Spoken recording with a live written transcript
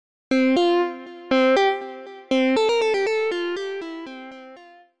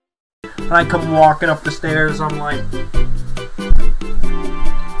And I come walking up the stairs, I'm like,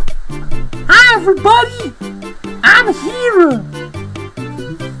 "Hi everybody! I'm Hira!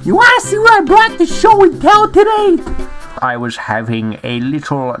 You wanna see what I brought to show and tell today?" I was having a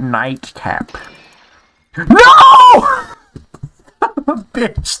little nightcap. No!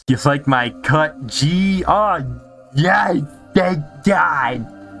 Bitch! You like my cut, G? Oh, yeah, thank God!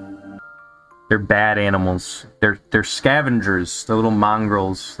 They're bad animals. They're scavengers. They're little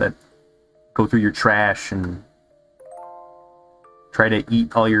mongrels that go through your trash and try to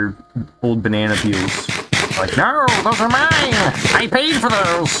eat all your old banana peels. Like, no, those are mine! I paid for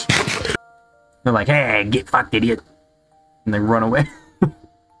those! They're like, hey, get fucked, idiot! And they run away.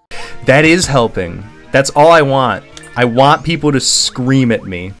 That is helping. That's all I want. I want people to scream at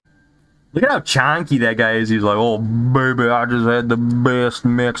me. Look at how chonky that guy is. He's like, oh, baby, I just had the best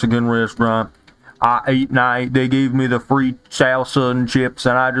Mexican restaurant. I ate and I ate. They gave me the free salsa and chips,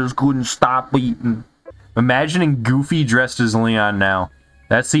 and I just couldn't stop eating. Imagining Goofy dressed as Leon now.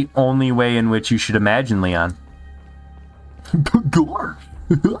 That's the only way in which you should imagine Leon. Gore.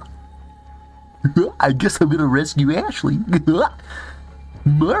 I guess I'm gonna rescue Ashley.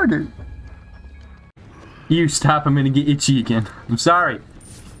 Murder. You stop, I'm gonna get itchy again. I'm sorry.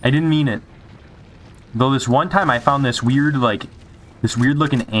 I didn't mean it. Though this one time I found this weird, like, this weird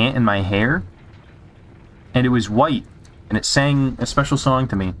looking ant in my hair. And it was white. And it sang a special song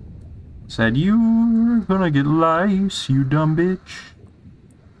to me. It said, "You're gonna get lice, you dumb bitch."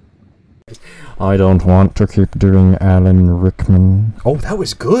 I don't want to keep doing Alan Rickman. Oh, that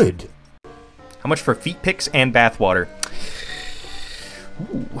was good. How much for feet picks and bathwater?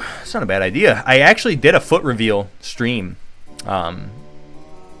 Ooh, that's not a bad idea. I actually did a foot reveal stream. Bruh.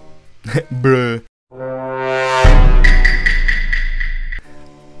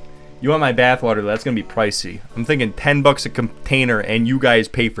 You want my bathwater? That's gonna be pricey. I'm thinking 10 bucks a container, and you guys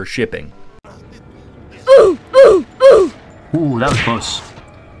pay for shipping. Ooh, ooh, ooh! Ooh, that was close.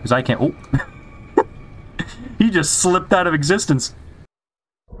 Because I can't. Oh. He just slipped out of existence.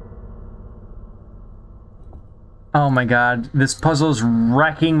 Oh my god, this puzzle's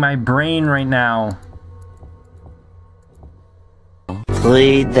wrecking my brain right now.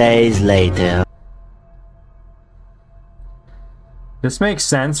 3 days later. This makes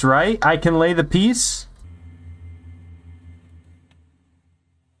sense, right? I can lay the piece?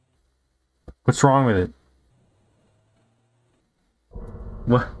 What's wrong with it?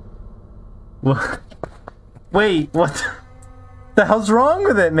 What? What? Wait, what the hell's wrong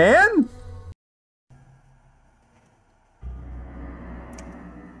with it, man?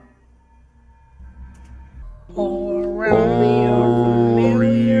 All around me are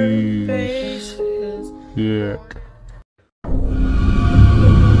familiar faces. Yeah.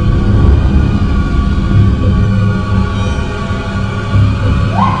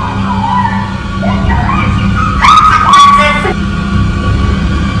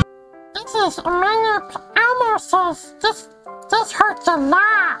 This is Emmanuel Elmo says this hurts a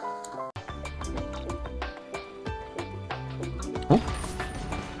lot. Oh.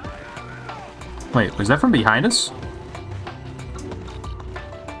 Wait, was that from behind us?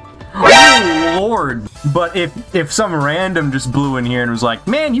 Oh Lord! But if some random just blew in here and was like,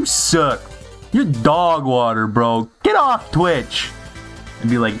 "Man, you suck. You're dog water, bro. Get off Twitch." And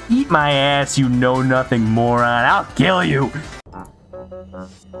be like, "Eat my ass, you know-nothing moron. I'll kill you."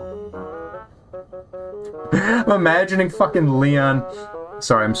 I'm imagining fucking Leon.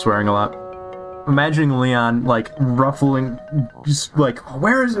 Sorry, I'm swearing a lot. Imagining Leon, like, ruffling, just like,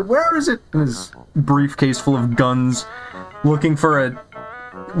 where is it? Where is it? In his briefcase full of guns, looking for a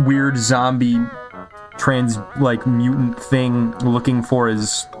weird zombie like, mutant thing, looking for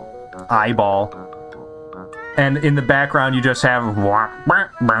his eyeball. And in the background, you just have...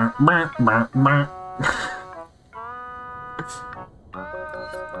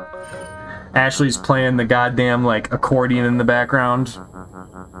 Ashley's playing the goddamn, like, accordion in the background.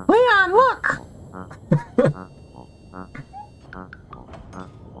 Leon, look!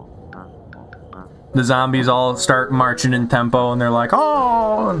 The zombies all start marching in tempo, and they're like,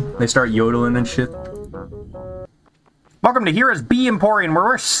 oh! And they start yodeling and shit. Welcome to Hira's Bee Emporium, where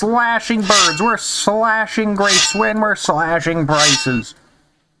we're slashing birds, we're slashing grapes, and we're slashing prices. For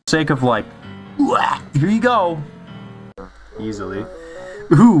the sake of, like, here you go. Easily.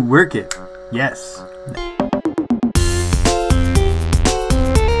 Ooh, work it. Yes.